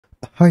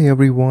Hi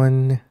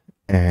everyone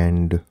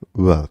and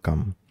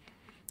welcome.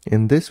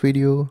 In this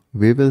video,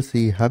 we will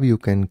see how you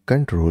can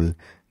control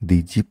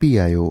the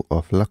GPIO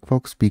of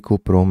LUCKFOX Pico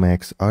Pro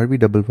Max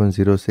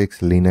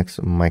RV1106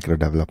 Linux micro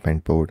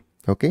development board.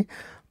 Okay.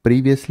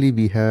 Previously,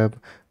 we have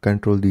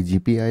controlled the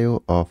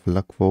GPIO of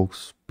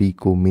LUCKFOX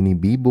Pico Mini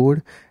B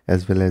board,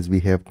 as well as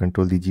we have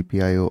controlled the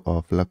GPIO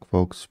of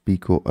LUCKFOX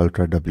Pico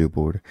Ultra W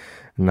board.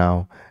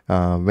 Now,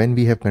 when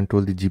we have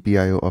controlled the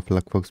GPIO of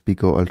LUCKFOX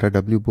Pico Ultra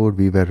W board,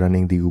 we were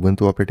running the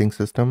Ubuntu operating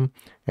system,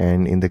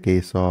 and in the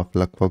case of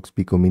LUCKFOX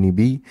Pico Mini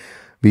B,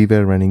 we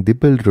were running the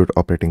Buildroot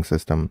operating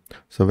system.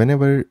 So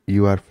whenever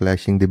you are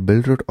flashing the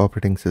Buildroot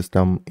operating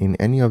system in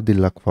any of the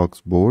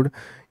Luckfox board,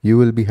 you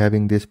will be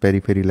having this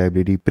periphery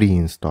library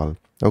pre-installed.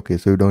 Okay,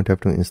 so you don't have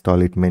to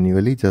install it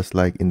manually, just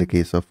like in the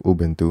case of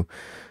Ubuntu.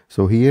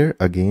 So here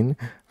again,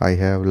 I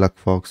have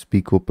LUCKFOX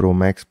Pico Pro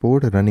Max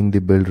board running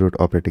the Buildroot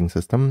operating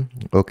system.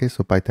 Okay,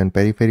 so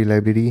python-periphery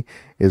library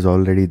is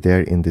already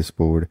there in this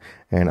board,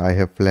 and I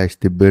have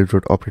flashed the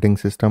Buildroot operating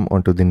system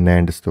onto the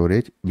NAND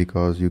storage,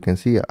 because you can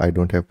see I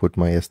don't have put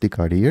my SD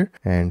card here,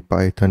 and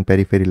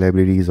python-periphery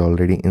library is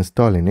already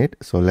installed in it.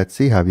 So let's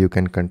see how you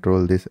can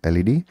control this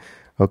LED.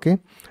 Okay,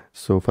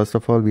 so first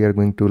of all, we are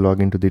going to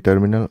log into the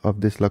terminal of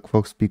this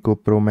LUCKFOX Pico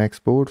Pro Max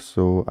board.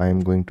 So I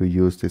am going to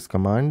use this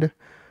command.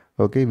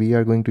 Okay, we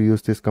are going to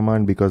use this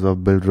command because of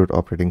Buildroot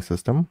operating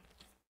system.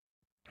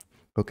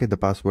 Okay, the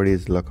password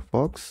is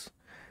LUCKFOX,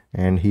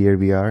 and here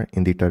we are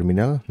in the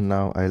terminal.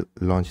 Now I'll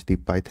launch the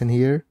Python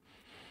here,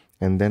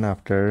 and then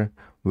after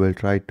we'll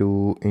try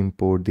to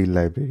import the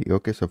library.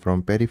 Okay, so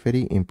from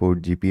periphery,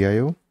 import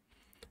GPIO,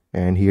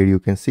 and here you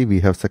can see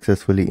we have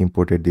successfully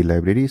imported the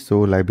library.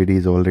 So library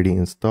is already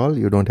installed.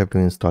 You don't have to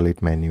install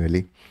it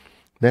manually.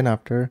 Then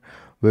after,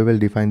 we will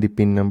define the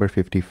pin number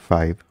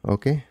 55.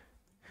 Okay,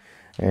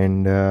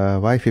 and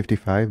why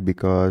 55?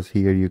 Because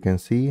here you can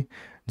see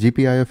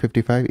GPIO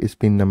 55 is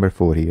pin number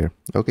 4 here.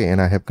 Okay,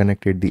 and I have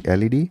connected the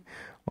LED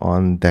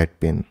on that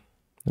pin.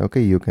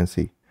 Okay, you can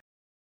see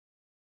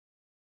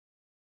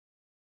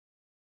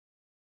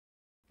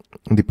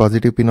the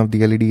positive pin of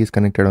the LED is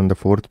connected on the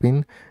 4th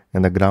pin,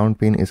 and the ground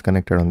pin is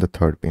connected on the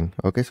 3rd pin.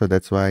 Okay, so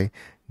that's why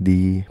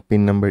the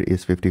pin number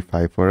is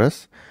 55 for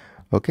us.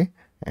 Okay,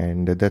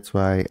 and that's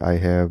why I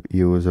have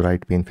used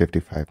right pin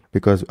 55,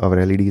 because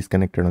our LED is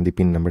connected on the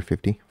pin number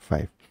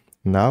 55.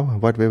 Now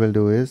what we will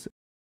do is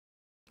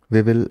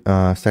we will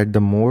set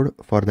the mode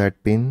for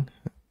that pin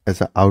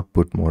as an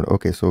output mode.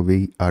 Okay, so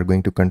we are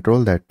going to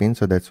control that pin,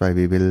 so that's why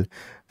we will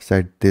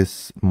set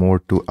this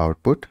mode to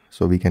output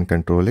so we can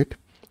control it.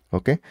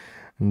 Okay,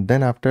 and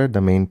then after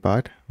the main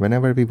part,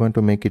 whenever we want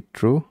to make it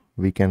true,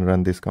 we can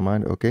run this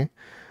command. Okay,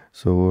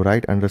 so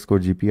write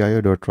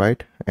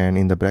 _GPIO.write, and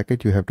in the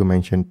bracket you have to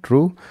mention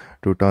true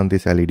to turn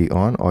this LED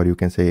on, or you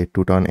can say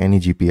to turn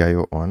any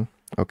GPIO on.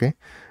 Okay,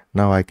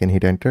 now I can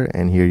hit enter,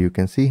 and here you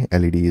can see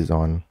LED is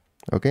on.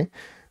 Okay,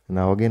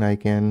 now again I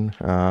can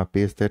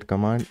paste that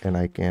command, and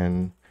I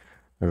can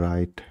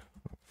write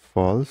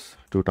false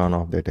to turn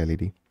off that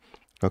LED.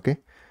 Okay,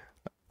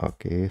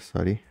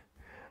 sorry.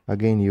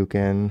 Again you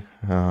can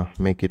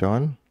make it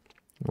on.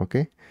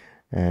 Okay,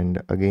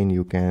 and again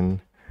you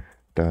can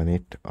turn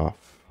it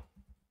off.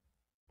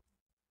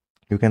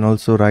 You can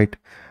also write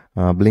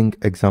blink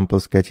example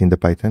sketch in the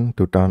Python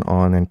to turn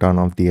on and turn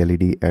off the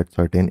LED at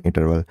certain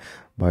interval,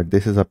 but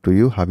this is up to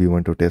you how you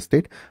want to test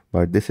it.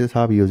 But this is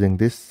how, using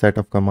this set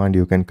of command,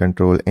 you can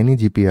control any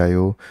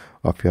GPIO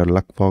of your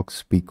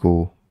LUCKFOX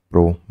Pico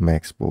Pro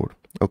Max board.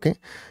 Okay,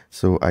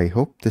 so I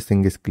hope this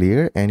thing is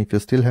clear, and if you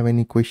still have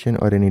any question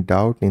or any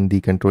doubt in the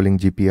controlling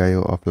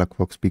GPIO of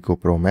LUCKFOX Pico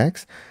Pro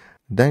Max,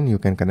 then you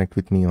can connect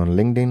with me on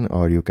LinkedIn,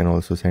 or you can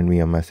also send me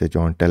a message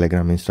on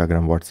Telegram,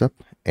 Instagram, WhatsApp,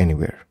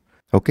 anywhere.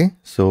 Okay,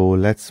 so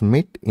let's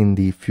meet in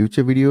the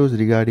future videos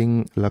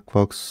regarding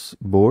LUCKFOX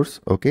boards.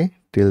 Okay,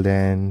 till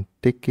then,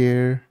 take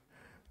care,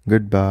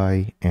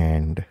 goodbye,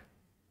 and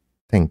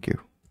thank you.